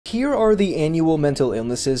Here are the annual mental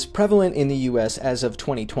illnesses prevalent in the US as of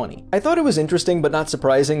 2020. I thought it was interesting but not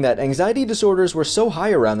surprising that anxiety disorders were so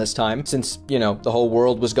high around this time, since, you know, the whole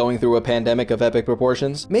world was going through a pandemic of epic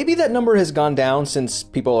proportions. Maybe that number has gone down since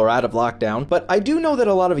people are out of lockdown, but I do know that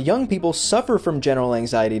a lot of young people suffer from general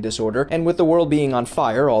anxiety disorder, and with the world being on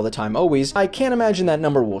fire all the time always, I can't imagine that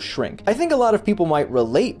number will shrink. I think a lot of people might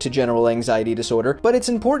relate to general anxiety disorder, but it's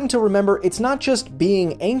important to remember it's not just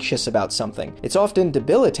being anxious about something. It's often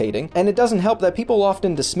debilitating, and it doesn't help that people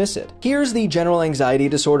often dismiss it. Here's the general anxiety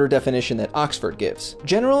disorder definition that Oxford gives.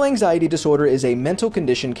 General anxiety disorder is a mental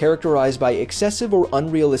condition characterized by excessive or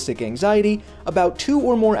unrealistic anxiety about two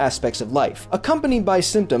or more aspects of life, accompanied by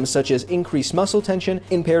symptoms such as increased muscle tension,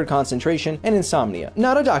 impaired concentration, and insomnia.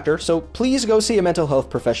 Not a doctor, so please go see a mental health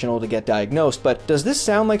professional to get diagnosed, but does this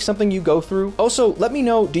sound like something you go through? Also, let me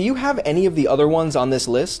know, do you have any of the other ones on this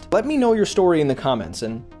list? Let me know your story in the comments,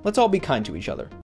 and let's all be kind to each other.